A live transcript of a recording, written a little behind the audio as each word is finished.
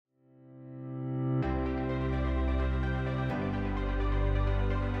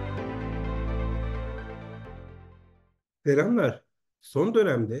Selamlar. Son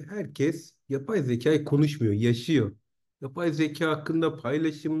dönemde herkes yapay zekayı konuşmuyor, yaşıyor. Yapay zeka hakkında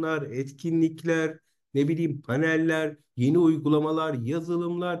paylaşımlar, etkinlikler, ne bileyim paneller, yeni uygulamalar,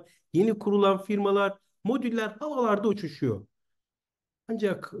 yazılımlar, yeni kurulan firmalar, modüller havalarda uçuşuyor.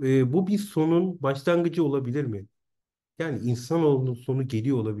 Ancak bu bir sonun başlangıcı olabilir mi? Yani insanoğlunun sonu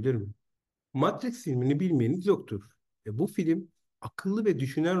geliyor olabilir mi? Matrix filmini bilmeyeniniz yoktur. Bu film akıllı ve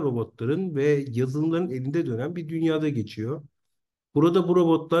düşünen robotların ve yazılımların elinde dönen bir dünyada geçiyor. Burada bu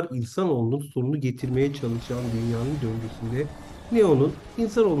robotlar insanoğlunun sonunu getirmeye çalışan dünyanın döngüsünde Neo'nun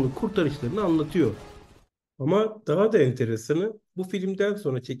insanoğlunun kurtarışlarını anlatıyor. Ama daha da enteresanı bu filmden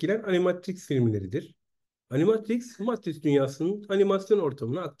sonra çekilen Animatrix filmleridir. Animatrix, Matrix dünyasının animasyon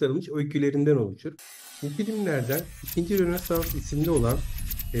ortamına aktarılmış öykülerinden oluşur. Bu filmlerden İkinci Rönesans isimli olan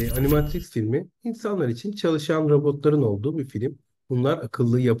Animatrix filmi insanlar için çalışan robotların olduğu bir film. Bunlar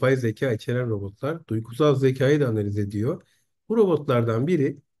akıllı yapay zeka içeren robotlar. Duygusal zekayı da analiz ediyor. Bu robotlardan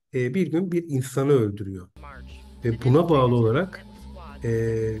biri bir gün bir insanı öldürüyor. Ve buna bağlı olarak e,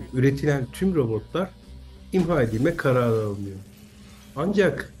 üretilen tüm robotlar imha edilme kararı alınıyor.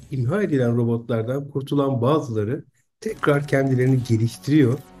 Ancak imha edilen robotlardan kurtulan bazıları tekrar kendilerini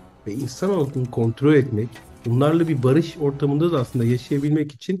geliştiriyor ve insanoğlunu kontrol etmek, bunlarla bir barış ortamında da aslında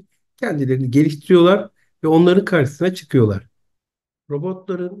yaşayabilmek için kendilerini geliştiriyorlar ve onların karşısına çıkıyorlar.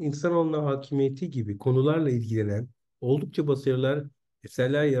 Robotların insanoğluna hakimiyeti gibi konularla ilgilenen, oldukça başarılar,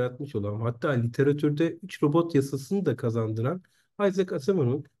 eserler yaratmış olan, hatta literatürde 3 robot yasasını da kazandıran Isaac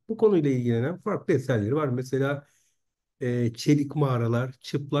Asimov'un bu konuyla ilgilenen farklı eserleri var. Mesela Çelik Mağaralar,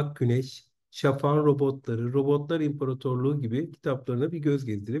 Çıplak Güneş, Şafağın Robotları, Robotlar İmparatorluğu gibi kitaplarına bir göz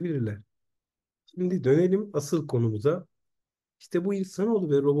gezdirebilirler. Şimdi dönelim asıl konumuza. İşte bu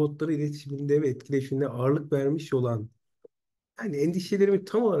insanoğlu ve robotları iletişiminde ve etkileşiminde ağırlık vermiş olan, yani endişelerimi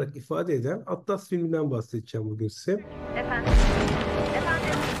tam olarak ifade eden Atlas filminden bahsedeceğim bugün size. Efendim?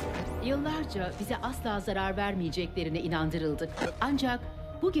 Efendim? Yıllarca bize asla zarar vermeyeceklerine inandırıldık. Ancak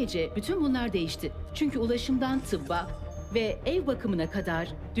bu gece bütün bunlar değişti. Çünkü ulaşımdan tıbba ve ev bakımına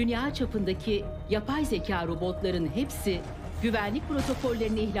kadar dünya çapındaki yapay zeka robotların hepsi güvenlik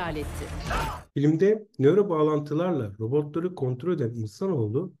protokollerini ihlal etti. Filmde nöro bağlantılarla robotları kontrol eden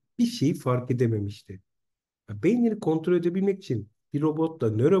insanoğlu bir şeyi fark edememişti. Beynini kontrol edebilmek için bir robotla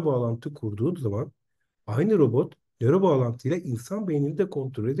nöro bağlantı kurduğu zaman aynı robot nöro bağlantıyla insan beynini de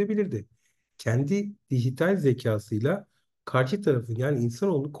kontrol edebilirdi. Kendi dijital zekasıyla karşı tarafın, yani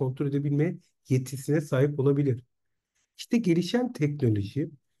insanoğlunu kontrol edebilme yetisine sahip olabilir. İşte gelişen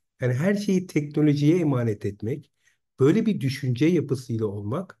teknoloji, yani her şeyi teknolojiye emanet etmek, böyle bir düşünce yapısıyla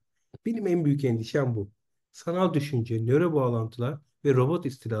olmak, benim en büyük endişem bu. Sanal düşünce, nöro bağlantılar ve robot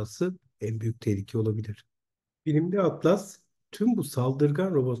istilası en büyük tehlike olabilir. Filmde Atlas tüm bu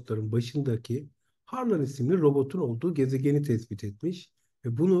saldırgan robotların başındaki Harlan isimli robotun olduğu gezegeni tespit etmiş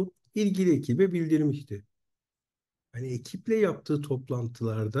ve bunu ilgili ekibe bildirmişti. Hani ekiple yaptığı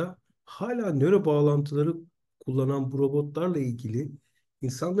toplantılarda hala nöro bağlantıları kullanan bu robotlarla ilgili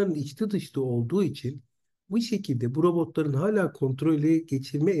insanların içli dışlı olduğu için bu şekilde bu robotların hala kontrolü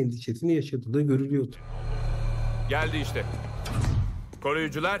geçirme endişesini yaşadığı görülüyordu. Geldi işte.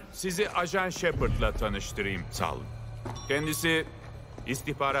 Koruyucular, sizi Ajan Shepard'la tanıştırayım. Sağ olun. Kendisi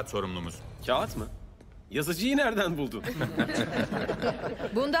istihbarat sorumlumuz. Kağıt mı? Yazıcıyı nereden buldun?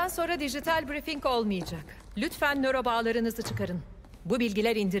 Bundan sonra dijital briefing olmayacak. Lütfen nöro bağlarınızı çıkarın. Bu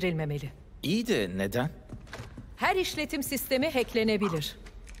bilgiler indirilmemeli. İyi de neden? Her işletim sistemi hacklenebilir.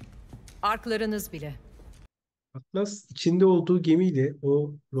 Arklarınız bile. Atlas içinde olduğu gemiyle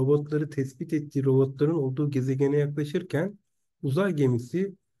o robotları tespit ettiği robotların olduğu gezegene yaklaşırken uzay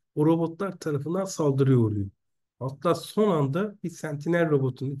gemisi o robotlar tarafından saldırıya uğruyor. Atlas son anda bir sentinel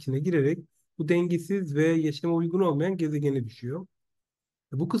robotun içine girerek bu dengesiz ve yaşama uygun olmayan gezegene düşüyor.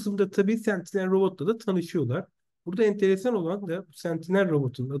 Bu kısımda tabii sentinel robotla da tanışıyorlar. Burada enteresan olan da bu sentinel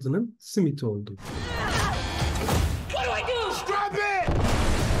robotun adının Smith oldu.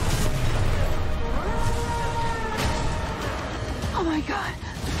 Oh my God.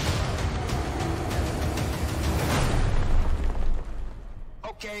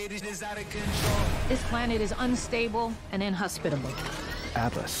 This planet is unstable and inhospitable.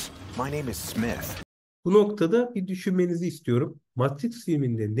 Atlas, my name is Smith. Bu noktada bir düşünmenizi istiyorum. Matrix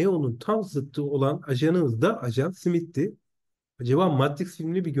filminde Neo'nun tam zıttı olan ajanımız da Ajan Smith'ti. Acaba Matrix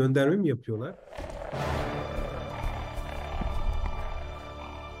filmine bir gönderme mi yapıyorlar?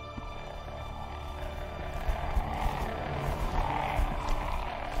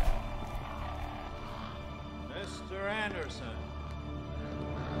 Mr. Anderson.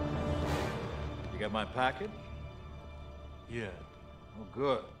 You got my package? Yeah. Oh,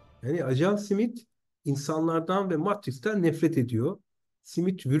 good. Yani Ajan Smith insanlardan ve Matrix'ten nefret ediyor.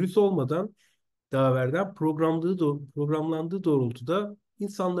 Smith virüs olmadan daha evvelden programlandığı doğrultuda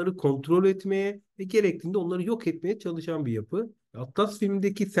insanları kontrol etmeye ve gerektiğinde onları yok etmeye çalışan bir yapı. Atlas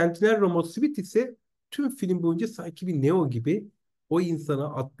filmindeki Sentinel robot Smith ise tüm film boyunca sanki bir Neo gibi o insana,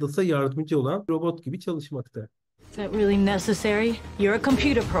 Atlas'a yardımcı olan robot gibi çalışmakta. Is that really necessary? You're a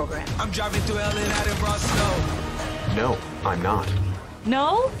computer program. I'm driving through LA and out in Roscoe. No, I'm not.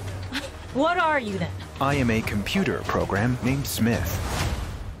 No? What are you then? I am a computer program named Smith.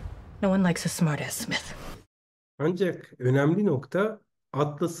 No one likes a smartass Smith. Ancak önemli nokta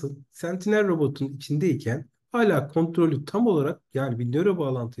Atlas'ın Sentinel robotun içindeyken hala kontrolü tam olarak yani bir nöro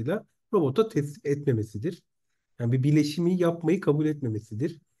bağlantıyla robota teslim etmemesidir. Yani bir bileşimi yapmayı kabul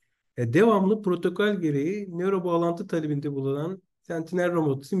etmemesidir. Devamlı protokol gereği nöro bağlantı talebinde bulunan Sentinel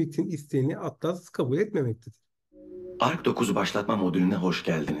robot Smith'in isteğini Atlas kabul etmemektedir. ARK 9 başlatma modülüne hoş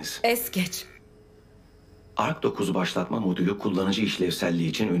geldiniz. Es geç. ARK 9 başlatma modülü kullanıcı işlevselliği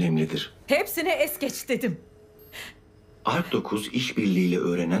için önemlidir. Hepsine es geç dedim. ARK 9 işbirliğiyle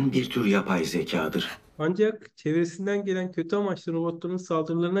öğrenen bir tür yapay zekadır. Ancak çevresinden gelen kötü amaçlı robotların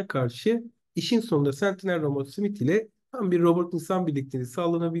saldırılarına karşı işin sonunda Sentinel robot Smith ile tam bir robot insan birlikteliği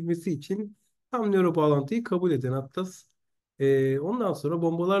sağlanabilmesi için tam nöro bağlantıyı kabul eden Atlas, ondan sonra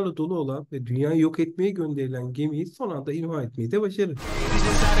bombalarla dolu olan ve dünyayı yok etmeye gönderilen gemiyi son anda imha etmeyi de başarır.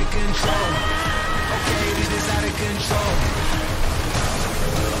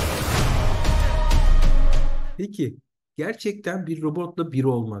 Peki, gerçekten bir robotla bir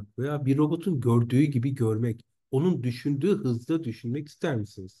olmak veya bir robotun gördüğü gibi görmek, onun düşündüğü hızda düşünmek ister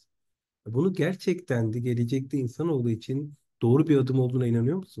misiniz? Bunu gerçekten de gelecekte insanoğlu için doğru bir adım olduğuna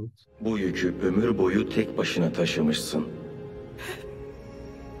inanıyor musunuz? Bu yükü ömür boyu tek başına taşımışsın.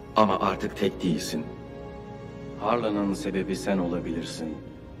 Ama artık tek değilsin. Harlan'ın sebebi sen olabilirsin.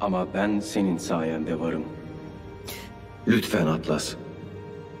 Ama ben senin sayende varım. Lütfen Atlas.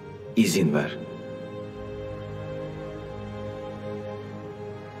 İzin ver.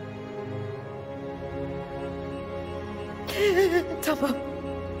 Tamam.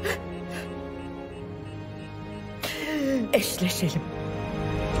 Eşleşelim.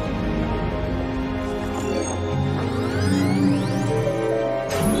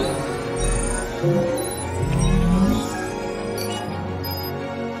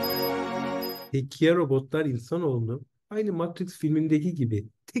 Peki ya robotlar insanoğlunu aynı Matrix filmindeki gibi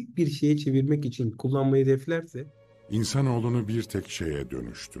tek bir şeye çevirmek için kullanmayı hedeflerse? İnsanoğlunu bir tek şeye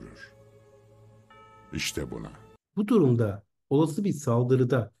dönüştürür. İşte buna. Bu durumda olası bir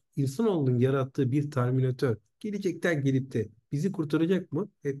saldırıda insanoğlunun yarattığı bir terminatör gelecekten gelip de bizi kurtaracak mı?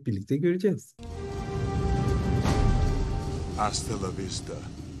 Hep birlikte göreceğiz. Hasta la vista,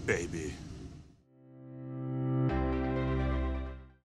 baby.